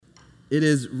It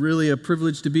is really a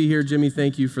privilege to be here. Jimmy,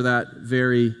 thank you for that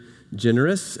very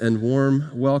generous and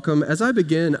warm welcome. As I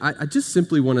begin, I just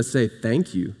simply want to say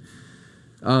thank you.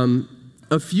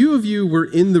 A few of you were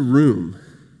in the room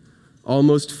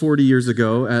almost 40 years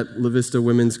ago at La Vista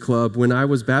Women's Club when I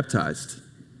was baptized.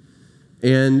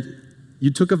 And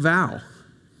you took a vow,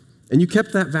 and you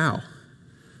kept that vow.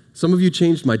 Some of you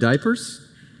changed my diapers.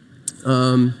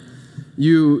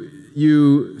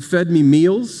 You fed me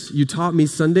meals. You taught me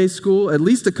Sunday school. At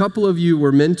least a couple of you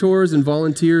were mentors and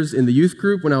volunteers in the youth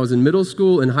group when I was in middle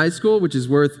school and high school, which is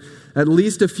worth at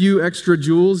least a few extra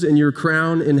jewels in your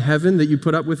crown in heaven that you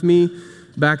put up with me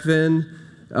back then.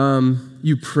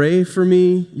 You pray for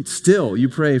me. Still, you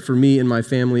pray for me and my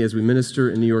family as we minister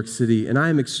in New York City, and I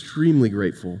am extremely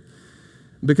grateful.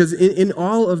 Because in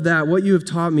all of that, what you have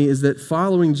taught me is that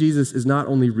following Jesus is not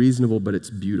only reasonable, but it's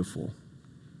beautiful.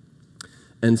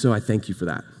 And so I thank you for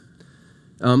that.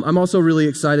 I'm also really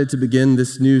excited to begin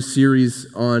this new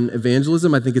series on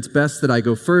evangelism. I think it's best that I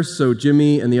go first, so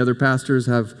Jimmy and the other pastors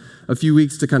have a few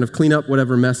weeks to kind of clean up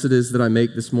whatever mess it is that I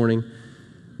make this morning.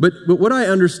 But what I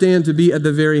understand to be at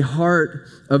the very heart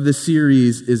of the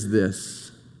series is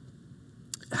this.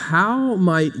 How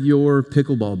might your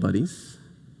pickleball buddies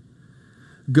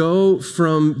go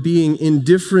from being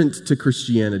indifferent to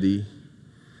Christianity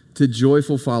to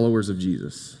joyful followers of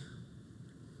Jesus?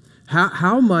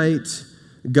 How might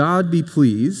God be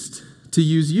pleased to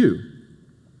use you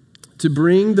to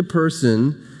bring the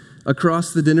person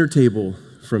across the dinner table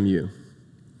from you,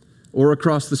 or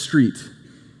across the street,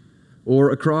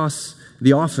 or across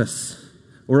the office,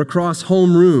 or across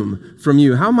homeroom from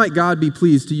you? How might God be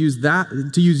pleased to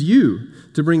use you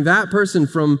to bring that person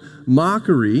from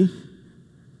mockery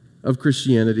of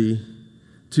Christianity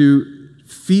to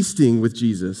feasting with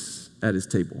Jesus at his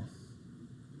table?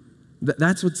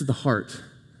 That's what's at the heart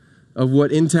of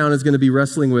what InTown is going to be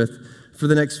wrestling with for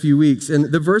the next few weeks.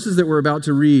 And the verses that we're about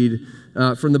to read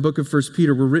from the book of 1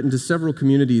 Peter were written to several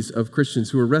communities of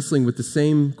Christians who are wrestling with the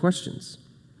same questions,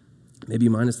 maybe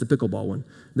minus the pickleball one.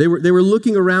 They were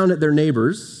looking around at their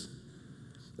neighbors,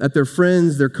 at their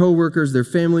friends, their coworkers, their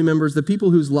family members, the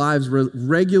people whose lives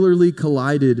regularly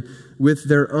collided with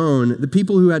their own, the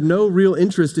people who had no real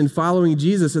interest in following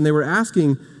Jesus, and they were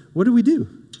asking, what do we do?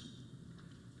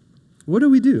 What do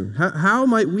we do? How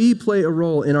might we play a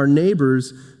role in our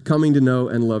neighbors coming to know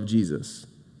and love Jesus?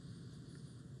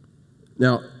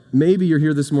 Now, maybe you're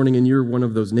here this morning and you're one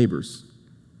of those neighbors.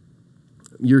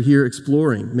 You're here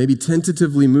exploring, maybe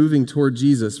tentatively moving toward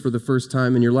Jesus for the first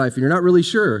time in your life, and you're not really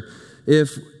sure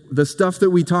if the stuff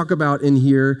that we talk about in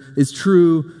here is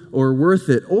true or worth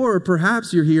it. Or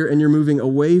perhaps you're here and you're moving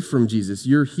away from Jesus.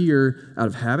 You're here out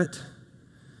of habit.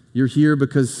 You're here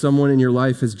because someone in your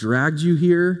life has dragged you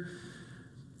here.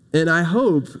 And I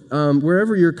hope,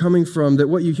 wherever you're coming from, that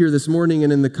what you hear this morning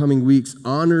and in the coming weeks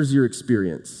honors your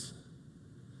experience,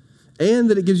 and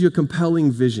that it gives you a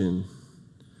compelling vision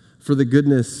for the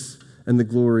goodness and the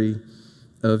glory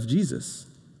of Jesus.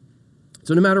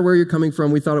 So no matter where you're coming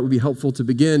from, we thought it would be helpful to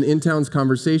begin InTown's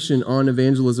conversation on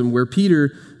evangelism, where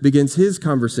Peter begins his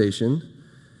conversation.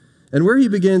 And where he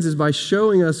begins is by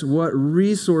showing us what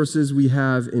resources we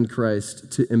have in Christ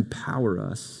to empower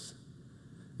us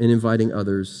in inviting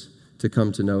others to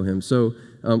come to know him. So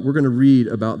we're going to read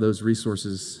about those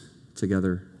resources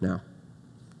together now.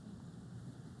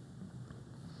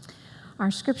 Our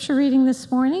scripture reading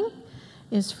this morning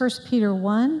is 1 Peter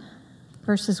 1,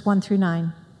 verses 1 through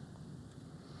 9.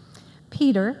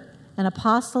 Peter, an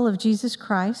apostle of Jesus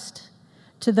Christ,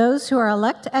 to those who are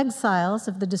elect exiles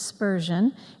of the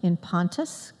dispersion in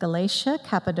Pontus, Galatia,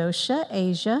 Cappadocia,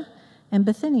 Asia, and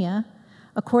Bithynia,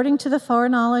 according to the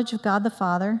foreknowledge of God the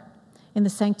Father, in the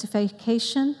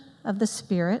sanctification of the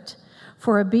Spirit,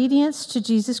 for obedience to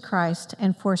Jesus Christ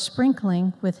and for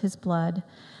sprinkling with his blood,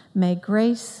 may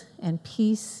grace and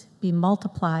peace be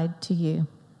multiplied to you.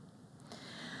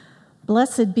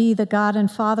 Blessed be the God and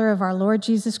Father of our Lord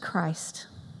Jesus Christ.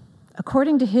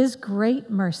 According to his great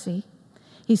mercy,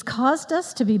 he's caused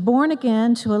us to be born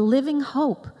again to a living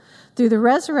hope through the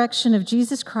resurrection of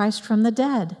Jesus Christ from the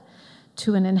dead,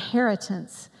 to an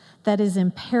inheritance that is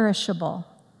imperishable,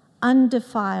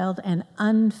 undefiled, and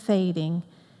unfading,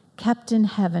 kept in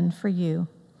heaven for you,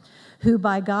 who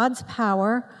by God's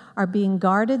power are being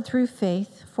guarded through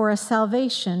faith for a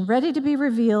salvation ready to be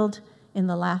revealed in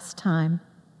the last time.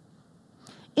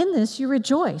 In this you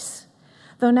rejoice,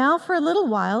 though now for a little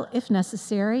while, if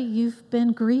necessary, you've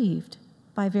been grieved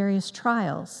by various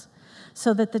trials,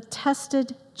 so that the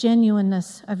tested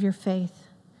genuineness of your faith,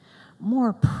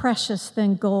 more precious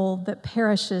than gold that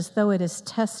perishes though it is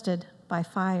tested by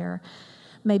fire,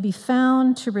 may be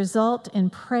found to result in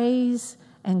praise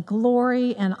and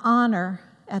glory and honor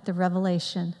at the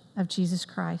revelation of Jesus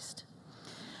Christ.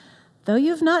 Though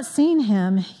you have not seen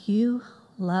him, you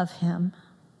love him.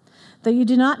 Though you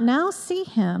do not now see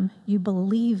him, you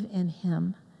believe in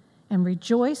him and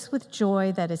rejoice with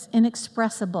joy that is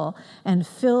inexpressible and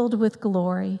filled with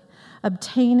glory,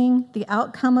 obtaining the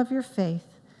outcome of your faith,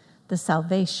 the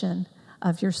salvation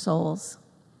of your souls.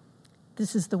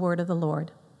 This is the word of the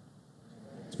Lord.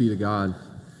 Thanks be to God.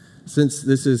 Since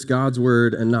this is God's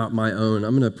word and not my own,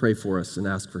 I'm going to pray for us and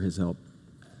ask for his help.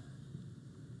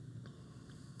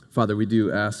 Father, we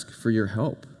do ask for your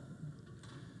help.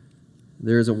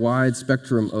 There is a wide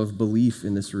spectrum of belief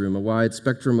in this room, a wide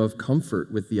spectrum of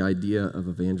comfort with the idea of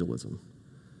evangelism.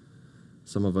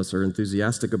 Some of us are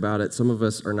enthusiastic about it. Some of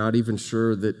us are not even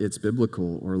sure that it's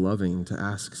biblical or loving to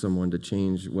ask someone to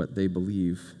change what they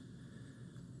believe.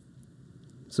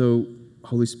 So,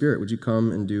 Holy Spirit, would you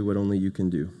come and do what only you can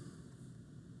do?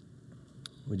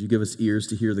 Would you give us ears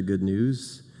to hear the good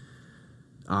news,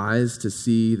 eyes to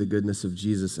see the goodness of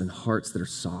Jesus, and hearts that are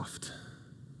soft,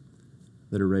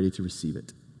 that are ready to receive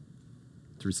it,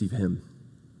 to receive him.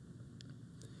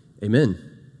 Amen.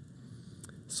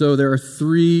 So there are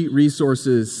 3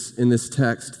 resources in this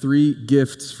text, 3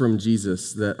 gifts from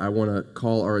Jesus that I want to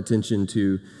call our attention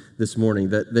to this morning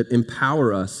that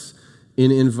empower us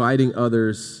in inviting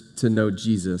others to know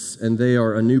Jesus. And they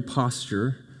are a new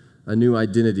posture, a new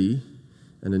identity,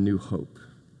 and a new hope.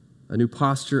 A new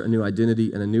posture, a new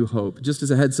identity, and a new hope. Just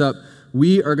as a heads up,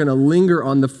 we are going to linger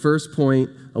on the first point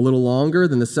a little longer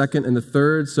than the second and the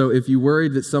third. So if you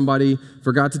worried that somebody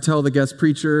forgot to tell the guest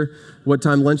preacher what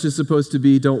time lunch is supposed to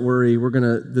be, don't worry. We're going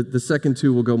to, the second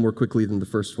 2 will go more quickly than the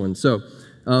first one. So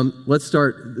let's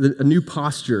start a new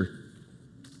posture.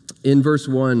 In verse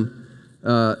 1,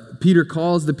 Peter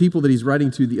calls the people that he's writing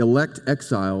to the elect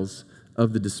exiles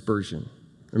of the dispersion.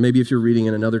 Or maybe if you're reading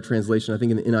in another translation, I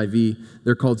think in the NIV,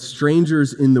 they're called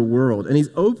strangers in the world. And he's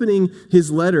opening his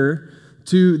letter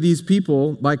to these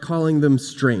people by calling them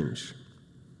strange.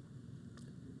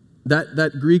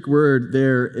 That Greek word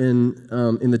there in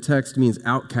the text means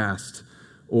outcast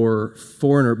or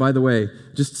foreigner. By the way,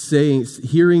 just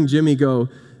hearing Jimmy go,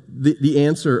 the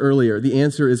answer earlier, the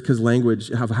answer is because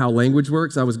how language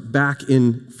works. I was back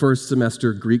in first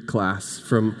semester Greek class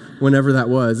from whenever that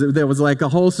was. There was like a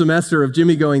whole semester of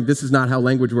Jimmy going, this is not how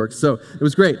language works. So it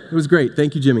was great. It was great.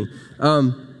 Thank you, Jimmy.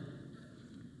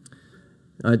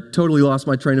 I totally lost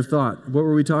my train of thought. What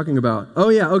were we talking about? Oh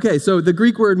yeah, okay. So the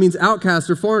Greek word means outcast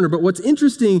or foreigner. But what's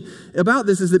interesting about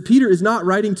this is that Peter is not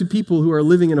writing to people who are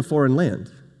living in a foreign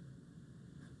land.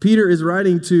 Peter is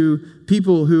writing to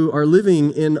people who are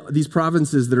living in these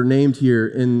provinces that are named here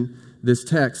in this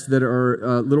text that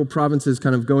are little provinces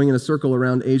kind of going in a circle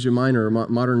around Asia Minor or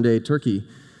modern-day Turkey.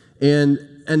 And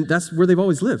that's where they've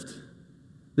always lived.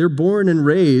 They're born and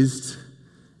raised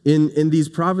in these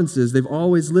provinces. They've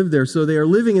always lived there. So they are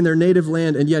living in their native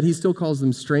land, and yet he still calls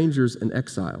them strangers and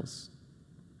exiles.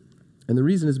 And the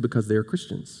reason is because they are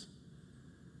Christians.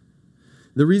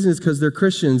 The reason is because they're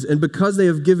Christians, and because they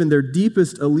have given their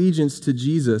deepest allegiance to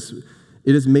Jesus,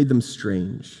 it has made them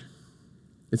strange.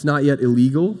 It's not yet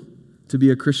illegal to be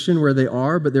a Christian where they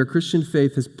are, but their Christian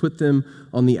faith has put them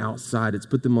on the outside. It's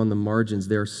put them on the margins.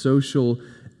 They are social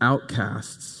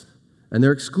outcasts, and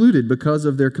they're excluded because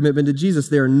of their commitment to Jesus.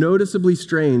 They are noticeably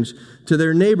strange to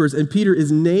their neighbors, and Peter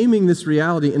is naming this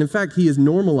reality, and in fact, he is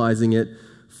normalizing it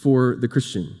for the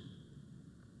Christian.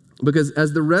 Because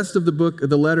as the rest of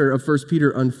the letter of 1 Peter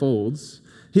unfolds,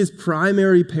 his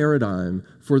primary paradigm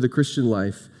for the Christian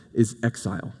life is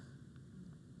exile.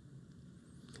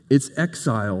 It's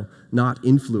exile, not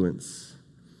influence.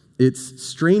 It's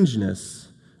strangeness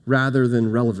rather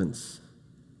than relevance.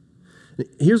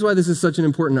 Here's why this is such an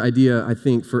important idea, I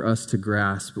think, for us to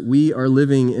grasp. We are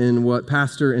living in what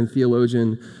pastor and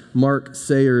theologian Mark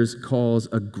Sayers calls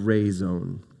a gray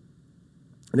zone.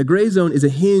 And a gray zone is a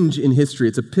hinge in history.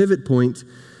 It's a pivot point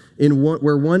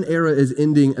where one era is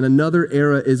ending and another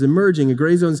era is emerging. And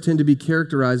gray zones tend to be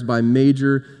characterized by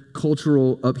major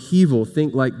cultural upheaval.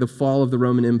 Think like the fall of the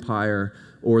Roman Empire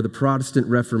or the Protestant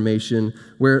Reformation,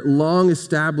 where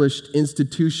long-established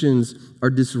institutions are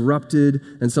disrupted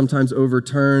and sometimes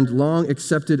overturned.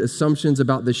 Long-accepted assumptions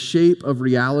about the shape of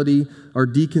reality are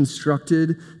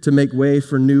deconstructed to make way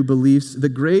for new beliefs. The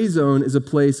gray zone is a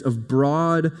place of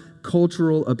broad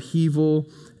cultural upheaval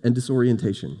and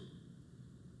disorientation.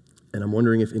 And I'm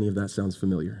wondering if any of that sounds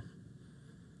familiar.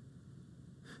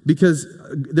 Because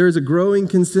there is a growing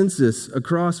consensus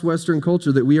across Western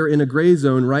culture that we are in a gray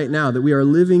zone right now, that we are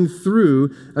living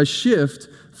through a shift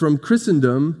from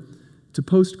Christendom to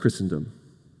post-Christendom.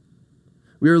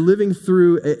 We are living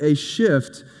through a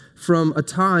shift from a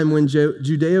time when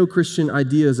Judeo-Christian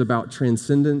ideas about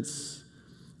transcendence,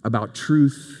 about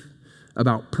truth,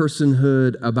 about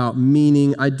personhood, about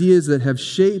meaning, ideas that have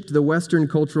shaped the Western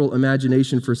cultural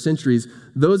imagination for centuries,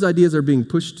 those ideas are being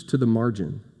pushed to the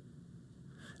margin.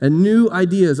 And new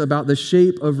ideas about the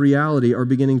shape of reality are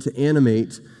beginning to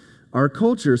animate our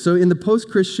culture. So in the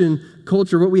post-Christian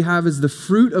culture, what we have is the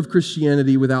fruit of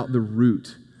Christianity without the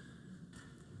root.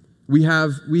 We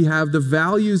have the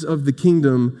values of the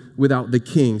kingdom without the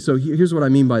king. So here's what I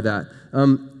mean by that.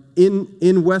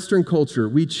 In Western culture,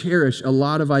 we cherish a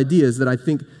lot of ideas that I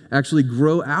think actually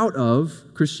grow out of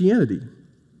Christianity.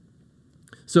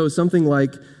 So something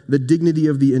like the dignity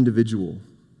of the individual,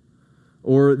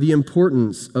 or the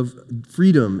importance of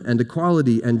freedom and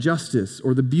equality and justice,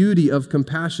 or the beauty of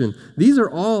compassion. These are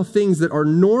all things that are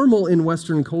normal in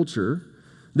Western culture.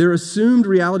 They're assumed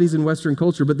realities in Western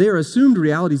culture, but they are assumed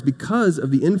realities because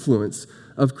of the influence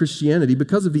of Christianity,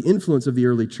 because of the influence of the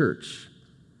early church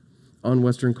on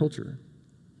Western culture,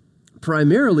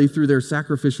 primarily through their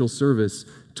sacrificial service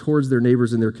towards their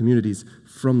neighbors and their communities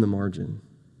from the margin.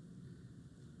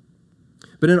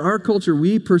 But in our culture,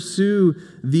 we pursue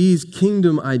these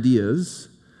kingdom ideas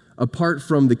apart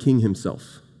from the king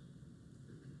himself,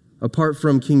 apart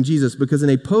from King Jesus, because in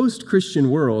a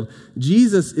post-Christian world,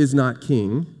 Jesus is not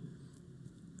king,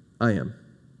 I am.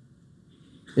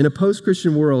 In a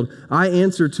post-Christian world, I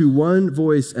answer to one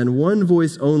voice and one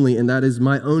voice only, and that is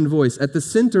my own voice. At the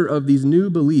center of these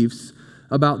new beliefs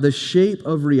about the shape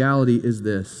of reality is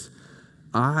this: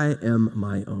 I am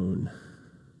my own.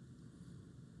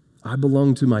 I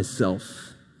belong to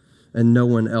myself and no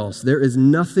one else. There is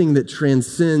nothing that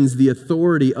transcends the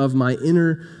authority of my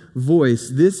inner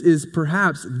voice. This is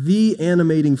perhaps the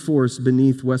animating force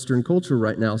beneath Western culture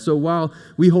right now. So while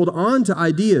we hold on to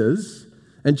ideas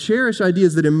and cherish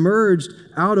ideas that emerged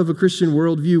out of a Christian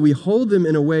worldview, we hold them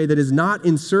in a way that is not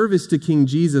in service to King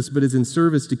Jesus, but is in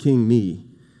service to King me.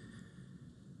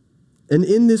 And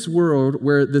in this world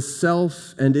where the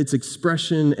self and its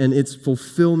expression and its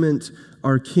fulfillment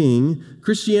are king,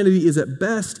 Christianity is at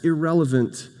best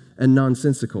irrelevant and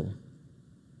nonsensical.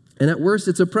 And at worst,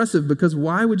 it's oppressive, because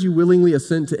why would you willingly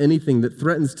assent to anything that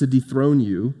threatens to dethrone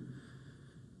you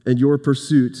and your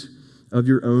pursuit of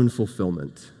your own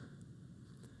fulfillment?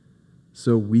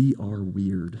 So we are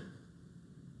weird.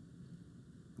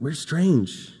 We're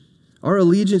strange. Our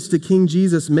allegiance to King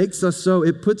Jesus makes us so.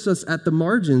 It puts us at the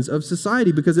margins of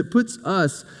society because it puts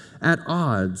us at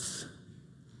odds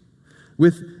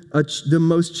with the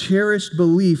most cherished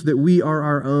belief that we are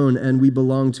our own and we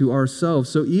belong to ourselves.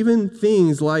 So even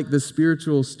things like the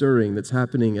spiritual stirring that's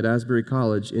happening at Asbury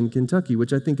College in Kentucky,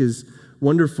 which I think is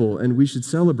wonderful and we should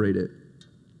celebrate it,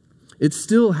 it's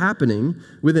still happening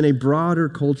within a broader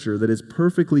culture that is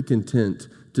perfectly content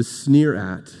to sneer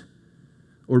at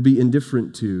or be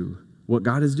indifferent to what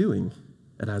God is doing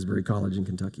at Asbury College in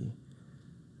Kentucky.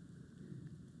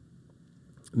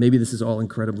 Maybe this is all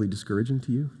incredibly discouraging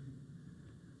to you.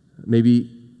 Maybe,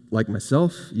 like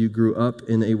myself, you grew up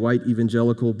in a white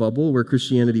evangelical bubble where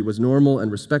Christianity was normal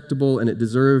and respectable and it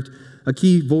deserved a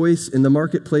key voice in the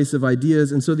marketplace of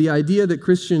ideas. And so the idea that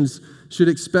Christians should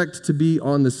expect to be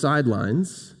on the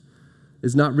sidelines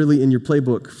is not really in your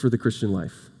playbook for the Christian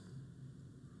life.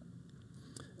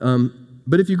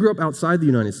 But if you grew up outside the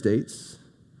United States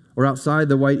or outside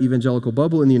the white evangelical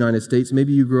bubble in the United States,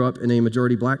 maybe you grew up in a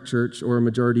majority black church or a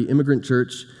majority immigrant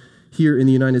church here in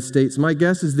the United States, my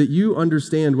guess is that you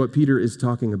understand what Peter is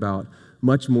talking about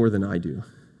much more than I do.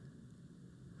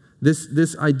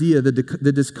 This idea,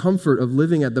 the discomfort of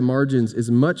living at the margins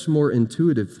is much more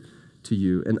intuitive to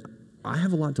you, and I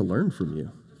have a lot to learn from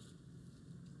you.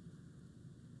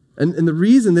 And the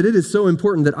reason that it is so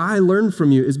important that I learn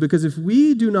from you is because if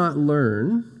we do not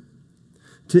learn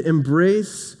to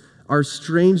embrace our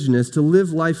strangeness, to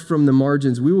live life from the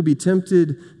margins, we will be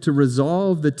tempted to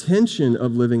resolve the tension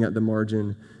of living at the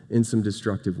margin in some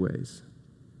destructive ways.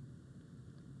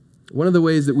 One of the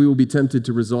ways that we will be tempted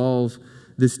to resolve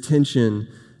this tension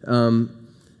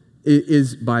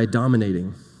is by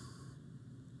dominating.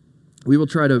 We will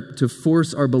try to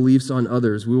force our beliefs on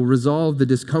others. We will resolve the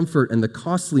discomfort and the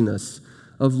costliness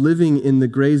of living in the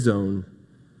gray zone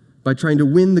by trying to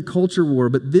win the culture war,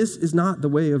 but this is not the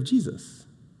way of Jesus.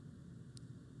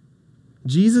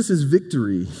 Jesus'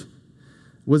 victory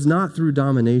was not through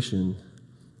domination,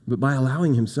 but by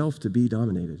allowing himself to be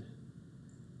dominated.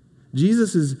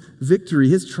 Jesus' victory,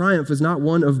 his triumph, is not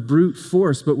one of brute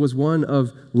force, but was one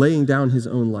of laying down his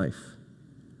own life.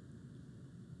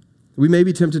 We may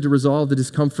be tempted to resolve the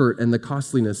discomfort and the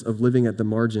costliness of living at the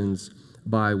margins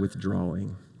by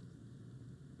withdrawing,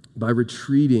 by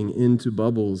retreating into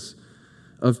bubbles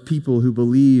of people who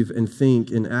believe and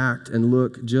think and act and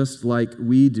look just like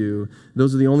we do.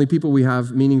 Those are the only people we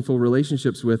have meaningful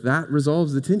relationships with. That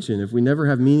resolves the tension if we never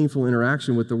have meaningful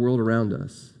interaction with the world around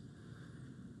us.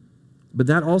 But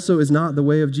that also is not the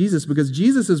way of Jesus, because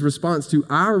Jesus' response to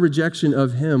our rejection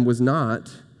of him was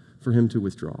not for him to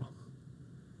withdraw.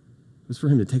 It was for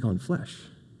him to take on flesh,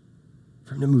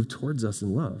 for him to move towards us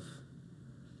in love.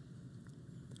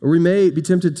 Or we may be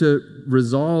tempted to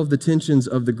resolve the tensions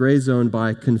of the gray zone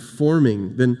by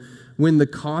conforming. Then when the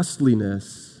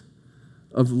costliness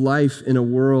of life in a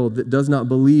world that does not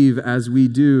believe as we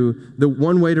do, the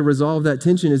one way to resolve that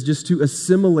tension is just to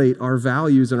assimilate our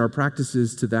values and our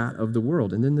practices to that of the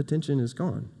world, and then the tension is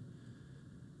gone.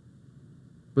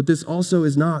 But this also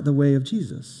is not the way of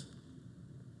Jesus,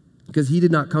 because he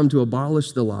did not come to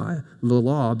abolish the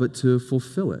law, but to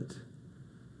fulfill it.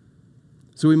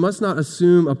 So we must not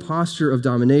assume a posture of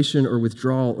domination or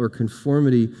withdrawal or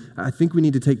conformity. I think we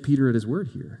need to take Peter at his word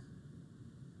here.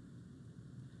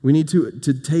 We need to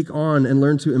take on and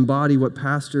learn to embody what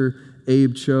Pastor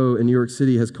Abe Cho in New York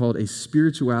City has called a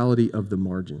spirituality of the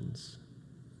margins.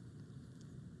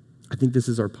 I think this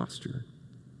is our posture.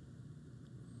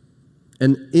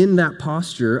 And in that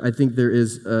posture, I think there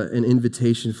is an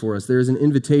invitation for us. There is an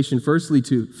invitation, firstly,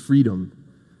 to freedom.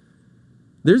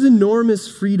 There's enormous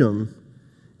freedom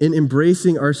in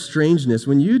embracing our strangeness.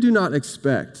 When you do not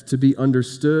expect to be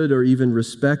understood or even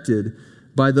respected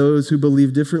by those who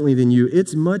believe differently than you,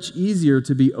 it's much easier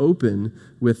to be open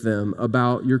with them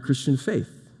about your Christian faith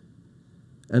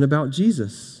and about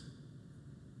Jesus.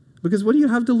 Because what do you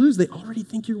have to lose? They already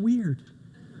think you're weird.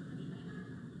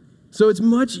 So it's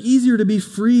much easier to be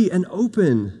free and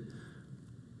open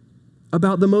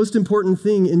about the most important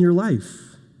thing in your life.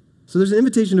 So there's an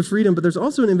invitation to freedom, but there's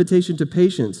also an invitation to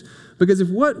patience. Because if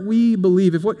what we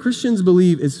believe, if what Christians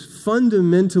believe is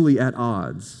fundamentally at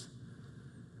odds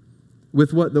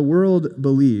with what the world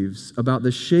believes about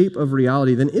the shape of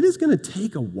reality, then it is going to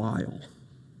take a while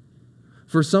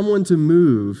for someone to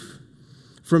move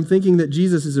from thinking that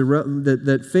Jesus is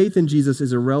that faith in Jesus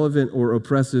is irrelevant or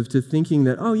oppressive to thinking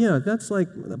that, oh yeah, that's like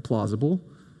plausible,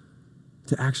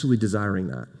 to actually desiring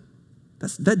that.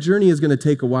 That journey is going to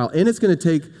take a while, and it's going to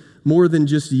take more than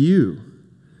just you.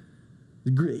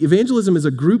 Evangelism is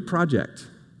a group project.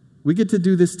 We get to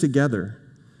do this together.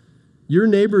 Your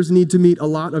neighbors need to meet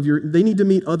they need to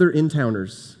meet other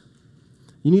in-towners.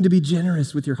 You need to be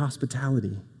generous with your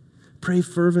hospitality. Pray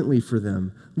fervently for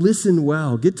them. Listen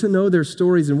well. Get to know their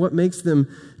stories and what makes them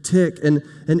tick. And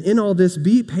in all this,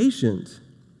 be patient.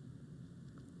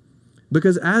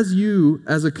 Because as you,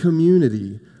 as a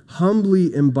community,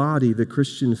 humbly embody the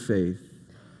Christian faith,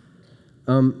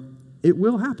 it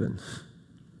will happen.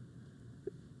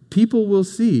 People will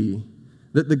see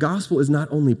that the gospel is not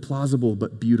only plausible,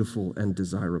 but beautiful and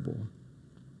desirable.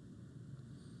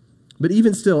 But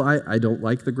even still, I don't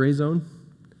like the gray zone.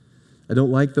 I don't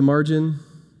like the margin.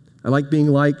 I like being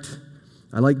liked.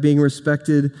 I like being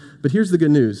respected. But here's the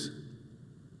good news.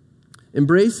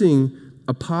 Embracing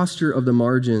a posture of the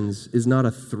margins is not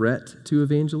a threat to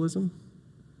evangelism.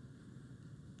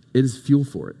 It is fuel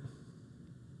for it.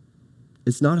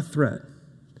 It's not a threat.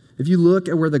 If you look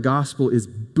at where the gospel is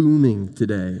booming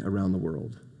today around the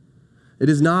world, it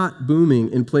is not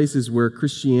booming in places where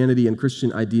Christianity and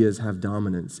Christian ideas have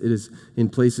dominance. It is in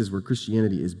places where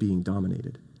Christianity is being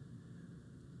dominated.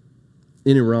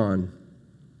 In Iran,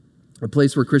 a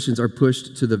place where Christians are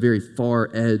pushed to the very far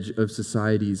edge of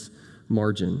society's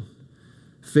margin,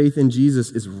 faith in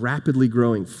Jesus is rapidly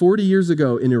growing. 40 years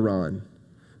ago in Iran,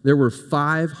 there were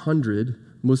 500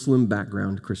 Muslim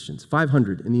background Christians,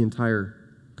 500 in the entire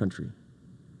country.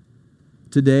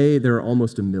 Today, there are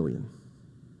almost 1 million.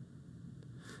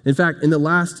 In fact, in the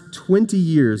last 20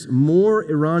 years, more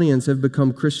Iranians have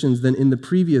become Christians than in the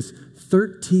previous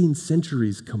 13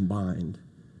 centuries combined.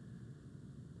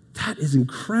 That is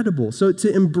incredible. So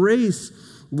to embrace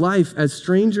life as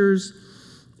strangers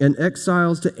and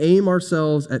exiles, to aim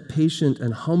ourselves at patient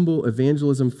and humble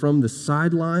evangelism from the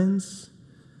sidelines,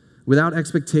 without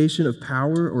expectation of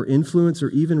power or influence or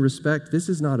even respect, this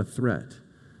is not a threat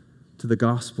to the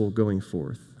gospel going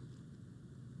forth.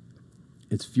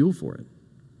 It's fuel for it.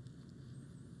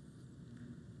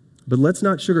 But let's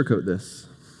not sugarcoat this.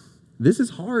 This is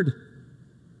hard.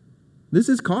 This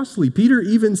is costly. Peter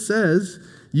even says,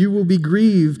 you will be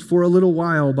grieved for a little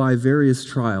while by various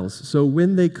trials. So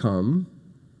when they come,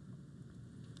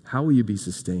 how will you be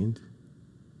sustained?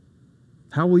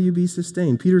 How will you be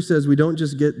sustained? Peter says we don't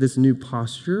just get this new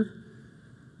posture,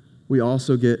 we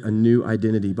also get a new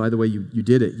identity. By the way, you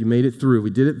did it. You made it through. We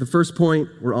did it the first point.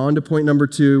 We're on to point number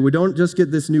 2. We don't just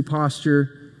get this new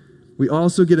posture, we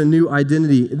also get a new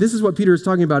identity. This is what Peter is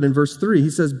talking about in verse 3. He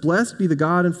says, "Blessed be the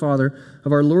God and Father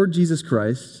of our Lord Jesus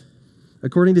Christ.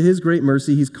 According to his great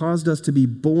mercy, he's caused us to be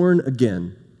born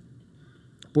again."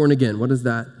 Born again, what does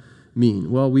that mean?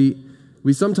 Well, we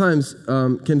sometimes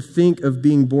can think of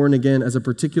being born again as a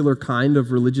particular kind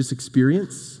of religious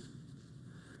experience,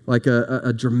 like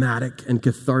a dramatic and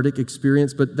cathartic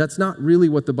experience, but that's not really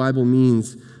what the Bible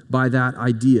means by that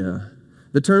idea.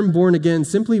 The term born again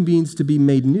simply means to be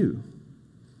made new,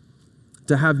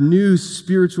 to have new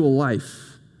spiritual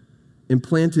life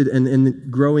implanted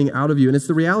and growing out of you. And it's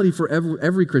the reality for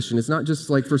every Christian. It's not just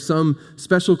like for some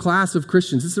special class of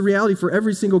Christians. It's the reality for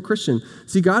every single Christian.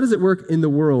 See, God is at work in the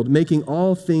world, making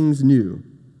all things new.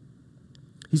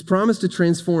 He's promised to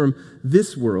transform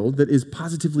this world that is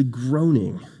positively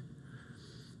groaning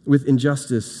with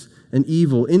injustice and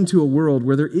evil into a world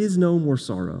where there is no more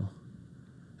sorrow,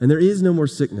 and there is no more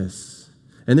sickness,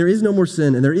 and there is no more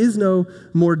sin, and there is no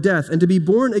more death. And to be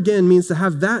born again means to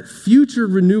have that future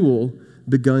renewal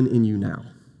begun in you now.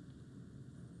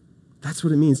 That's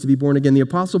what it means to be born again. The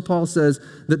Apostle Paul says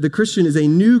that the Christian is a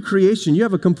new creation. You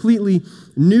have a completely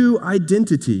new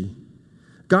identity.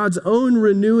 God's own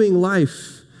renewing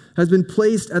life has been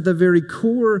placed at the very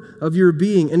core of your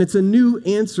being, and it's a new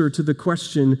answer to the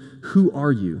question, who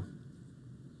are you?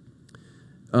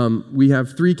 We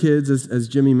have 3 kids, as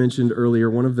Jimmy mentioned earlier.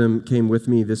 One of them came with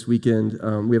me this weekend.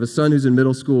 We have a son who's in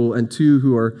middle school and 2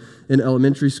 who are in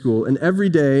elementary school. And every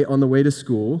day on the way to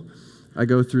school, I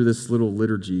go through this little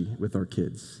liturgy with our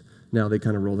kids. Now they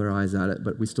kind of roll their eyes at it,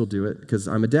 but we still do it because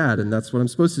I'm a dad, and that's what I'm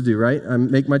supposed to do, right? I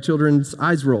make my children's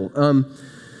eyes roll.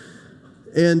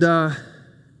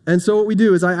 And so what we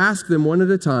do is I ask them one at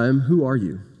a time, who are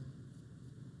you?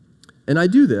 And I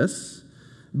do this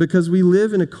because we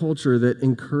live in a culture that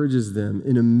encourages them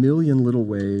in a million little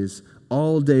ways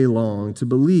all day long to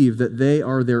believe that they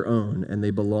are their own and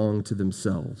they belong to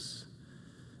themselves,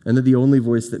 and that the only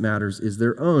voice that matters is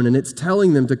their own. And it's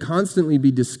telling them to constantly be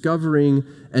discovering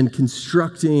and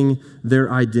constructing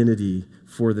their identity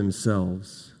for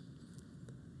themselves.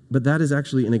 But that is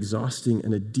actually an exhausting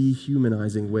and a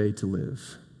dehumanizing way to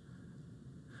live.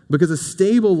 Because a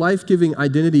stable, life-giving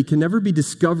identity can never be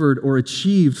discovered or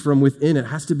achieved from within. It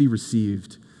has to be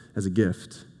received as a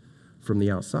gift from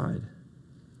the outside.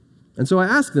 And so I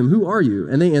ask them, who are you?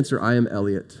 And they answer, I am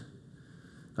Elliot.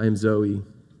 I am Zoe.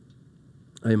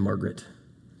 I am Margaret.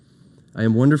 I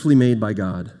am wonderfully made by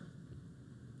God.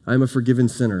 I am a forgiven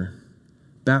sinner,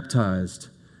 baptized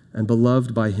and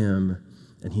beloved by him,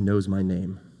 and he knows my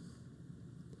name.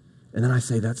 And then I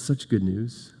say, that's such good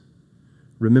news.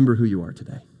 Remember who you are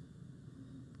today.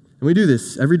 And we do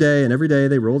this every day, and every day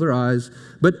they roll their eyes.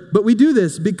 But we do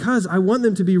this because I want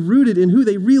them to be rooted in who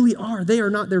they really are. They are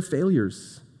not their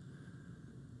failures.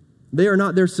 They are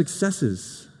not their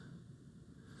successes.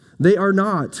 They are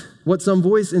not what some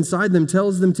voice inside them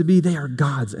tells them to be. They are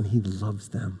God's, and he loves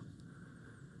them.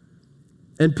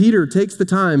 And Peter takes the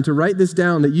time to write this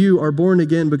down, that you are born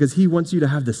again because he wants you to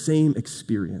have the same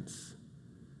experience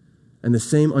and the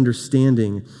same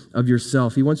understanding of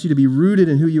yourself. He wants you to be rooted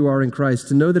in who you are in Christ,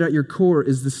 to know that at your core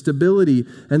is the stability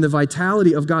and the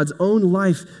vitality of God's own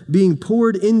life being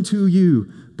poured into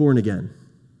you, born again.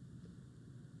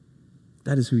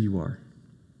 That is who you are.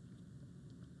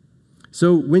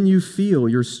 So when you feel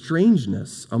your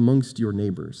strangeness amongst your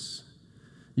neighbors,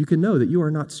 you can know that you are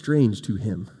not strange to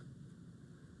him.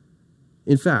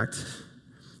 In fact,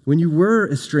 when you were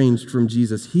estranged from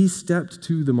Jesus, he stepped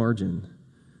to the margin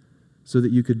so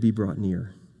that you could be brought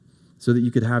near, so that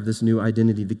you could have this new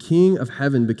identity. The King of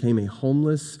heaven became a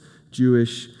homeless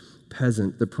Jewish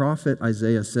peasant. The prophet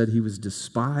Isaiah said he was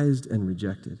despised and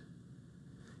rejected.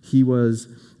 He was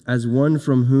as one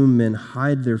from whom men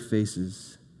hide their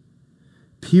faces,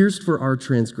 pierced for our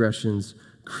transgressions,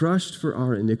 crushed for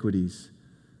our iniquities.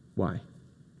 Why?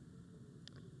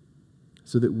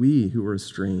 So that we who were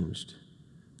estranged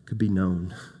could be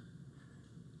known,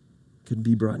 could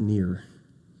be brought near,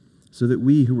 so that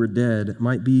we who were dead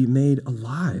might be made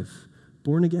alive,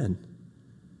 born again.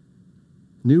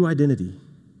 New identity.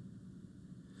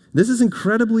 This is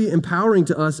incredibly empowering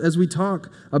to us as we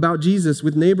talk about Jesus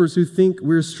with neighbors who think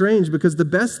we're strange, because the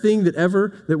best thing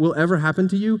that will ever happen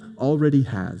to you already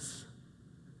has.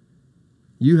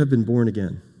 You have been born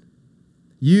again.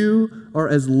 You are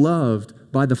as loved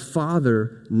by the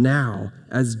Father now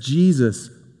as Jesus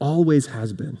always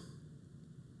has been.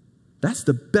 That's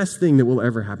the best thing that will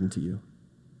ever happen to you.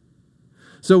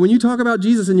 So when you talk about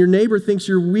Jesus and your neighbor thinks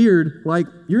you're weird, like,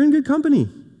 you're in good company.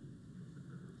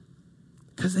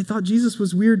 Because they thought Jesus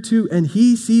was weird too, and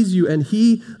he sees you, and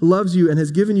he loves you, and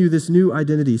has given you this new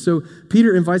identity. So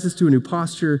Peter invites us to a new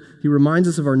posture. He reminds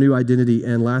us of our new identity,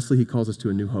 and lastly, he calls us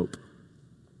to a new hope.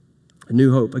 A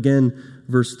new hope. Again,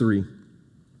 verse 3.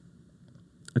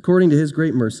 According to his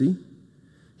great mercy,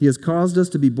 he has caused us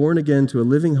to be born again to a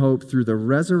living hope through the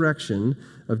resurrection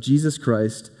of Jesus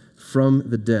Christ from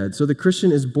the dead. So the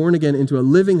Christian is born again into a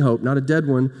living hope, not a dead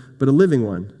one, but a living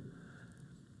one.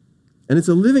 And it's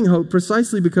a living hope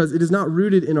precisely because it is not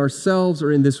rooted in ourselves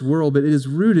or in this world, but it is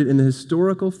rooted in the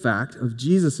historical fact of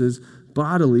Jesus'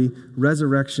 bodily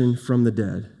resurrection from the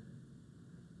dead.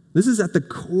 This is at the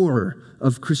core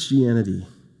of Christianity.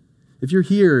 If you're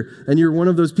here and you're one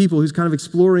of those people who's kind of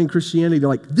exploring Christianity,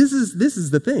 like, this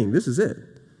is the thing, this is it.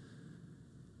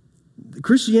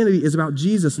 Christianity is about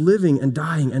Jesus living and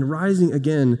dying and rising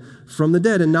again from the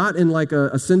dead, and not in like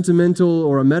a sentimental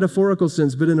or a metaphorical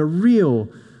sense, but in a real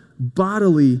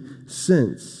bodily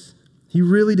sense. He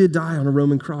really did die on a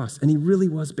Roman cross, and he really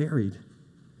was buried,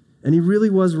 and he really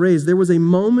was raised. There was a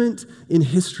moment in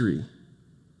history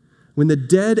when the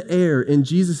dead air in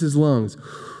Jesus' lungs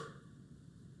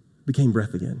became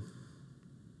breath again.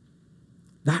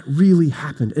 That really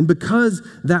happened. And because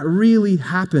that really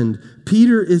happened,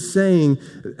 Peter is saying,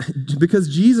 because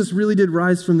Jesus really did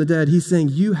rise from the dead, he's saying,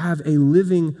 you have a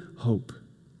living hope.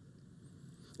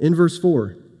 In verse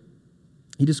 4,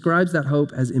 he describes that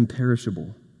hope as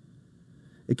imperishable.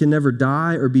 It can never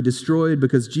die or be destroyed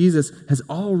because Jesus has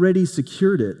already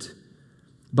secured it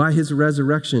by his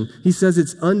resurrection. He says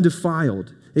it's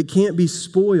undefiled. It can't be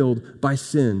spoiled by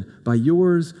sin, by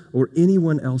yours or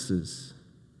anyone else's,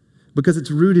 because it's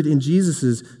rooted in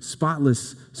Jesus'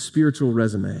 spotless spiritual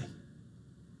resume.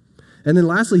 And then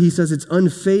lastly, he says it's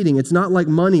unfading. It's not like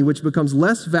money, which becomes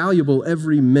less valuable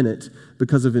every minute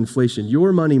because of inflation.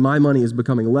 Your money, my money, is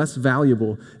becoming less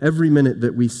valuable every minute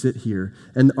that we sit here.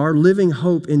 And our living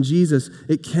hope in Jesus,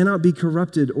 it cannot be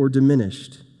corrupted or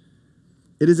diminished.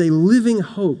 It is a living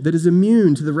hope that is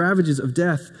immune to the ravages of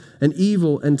death and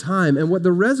evil and time. And what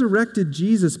the resurrected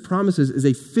Jesus promises is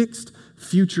a fixed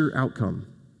future outcome.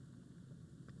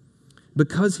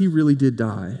 Because he really did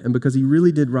die and because he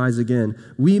really did rise again,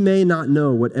 we may not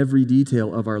know what every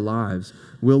detail of our lives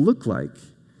will look like.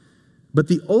 But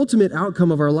the ultimate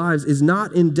outcome of our lives is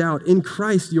not in doubt. In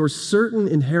Christ, your certain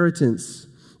inheritance,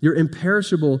 your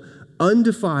imperishable,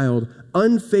 undefiled,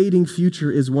 unfading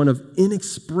future is one of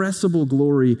inexpressible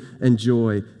glory and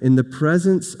joy in the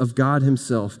presence of God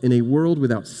himself in a world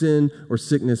without sin or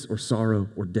sickness or sorrow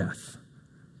or death.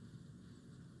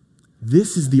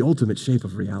 This is the ultimate shape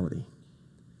of reality.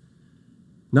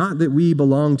 Not that we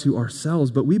belong to ourselves,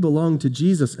 but we belong to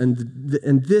Jesus, and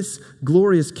this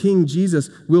glorious King Jesus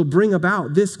will bring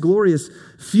about this glorious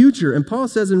future. And Paul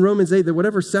says in Romans 8 that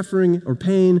whatever suffering or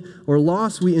pain or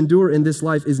loss we endure in this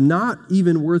life is not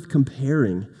even worth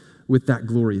comparing with that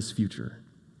glorious future.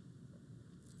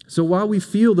 So while we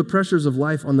feel the pressures of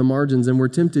life on the margins and we're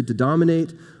tempted to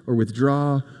dominate or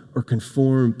withdraw or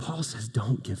conform, Paul says,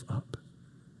 don't give up.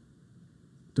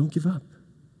 Don't give up.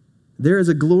 There is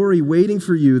a glory waiting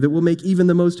for you that will make even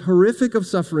the most horrific of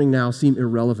suffering now seem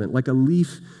irrelevant, like a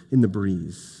leaf in the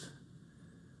breeze,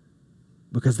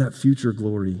 because that future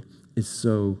glory is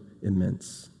so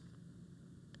immense.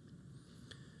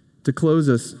 To close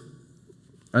us,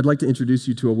 I'd like to introduce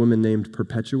you to a woman named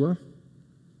Perpetua.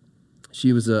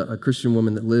 She was a Christian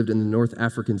woman that lived in the North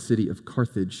African city of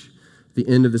Carthage, the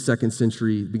end of the 2nd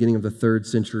century, beginning of the 3rd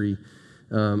century,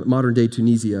 modern-day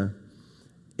Tunisia.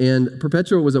 And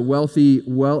Perpetua was a wealthy,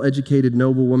 well-educated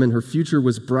noblewoman. Her future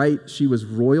was bright. She was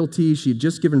royalty. She had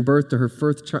just given birth to her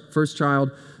first child.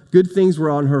 Good things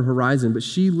were on her horizon, but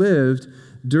she lived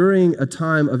during a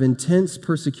time of intense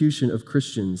persecution of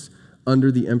Christians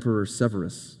under the Emperor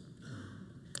Severus.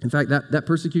 In fact, that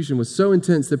persecution was so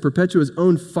intense that Perpetua's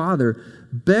own father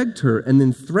begged her and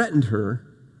then threatened her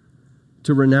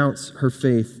to renounce her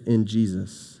faith in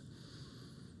Jesus.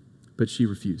 But she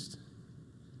refused.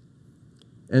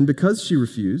 And because she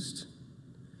refused,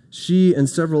 she and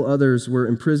several others were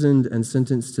imprisoned and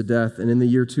sentenced to death. And in the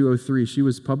year 203, she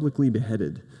was publicly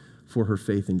beheaded for her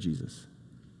faith in Jesus.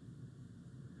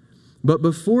 But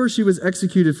before she was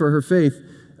executed for her faith,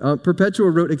 Perpetua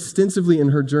wrote extensively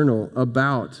in her journal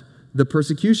about the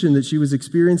persecution that she was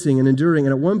experiencing and enduring.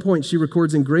 And at one point, she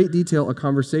records in great detail a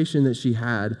conversation that she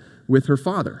had with her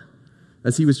father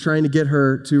as he was trying to get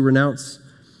her to renounce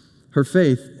her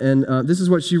faith. And this is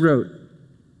what she wrote.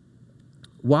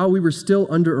 While we were still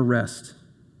under arrest,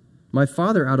 my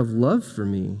father, out of love for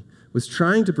me, was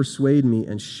trying to persuade me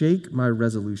and shake my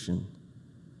resolution.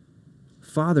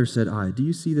 Father, said I, do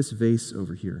you see this vase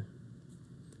over here?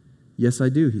 Yes, I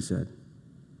do, he said.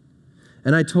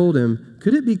 And I told him,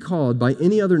 could it be called by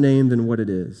any other name than what it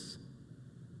is?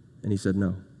 And he said,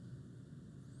 no.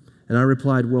 And I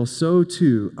replied, well, so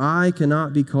too, I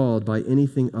cannot be called by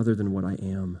anything other than what I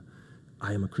am.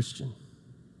 I am a Christian.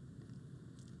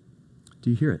 Do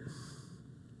you hear it?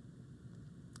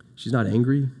 She's not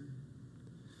angry.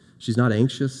 She's not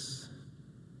anxious.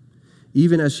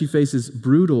 Even as she faces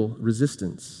brutal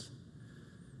resistance.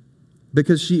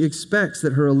 Because she expects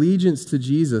that her allegiance to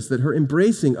Jesus, that her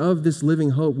embracing of this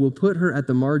living hope will put her at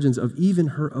the margins of even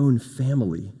her own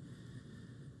family.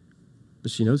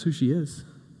 But she knows who she is.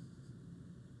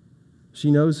 She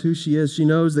knows who she is. She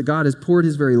knows that God has poured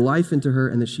his very life into her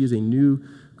and that she is a new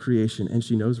creation, and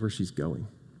she knows where she's going.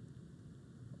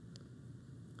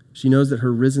 She knows that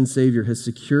her risen Savior has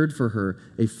secured for her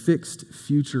a fixed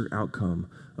future outcome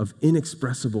of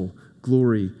inexpressible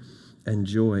glory and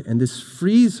joy. And this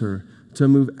frees her to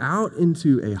move out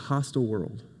into a hostile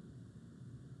world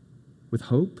with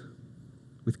hope,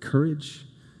 with courage,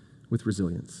 with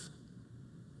resilience.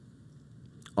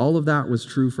 All of that was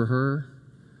true for her,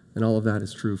 and all of that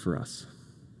is true for us.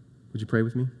 Would you pray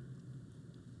with me?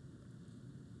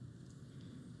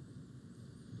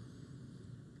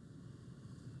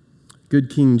 Good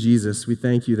King Jesus, we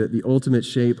thank you that the ultimate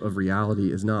shape of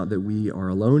reality is not that we are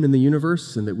alone in the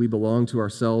universe and that we belong to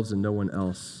ourselves and no one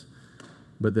else,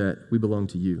 but that we belong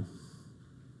to you.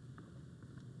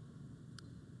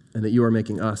 And that you are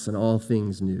making us and all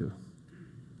things new.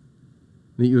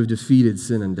 And that you have defeated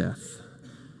sin and death.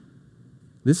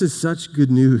 This is such good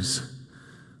news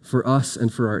for us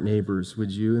and for our neighbors.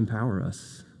 Would you empower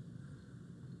us?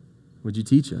 Would you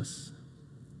teach us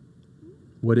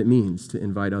what it means to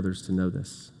invite others to know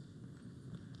this?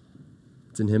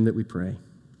 It's in him that we pray.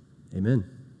 Amen.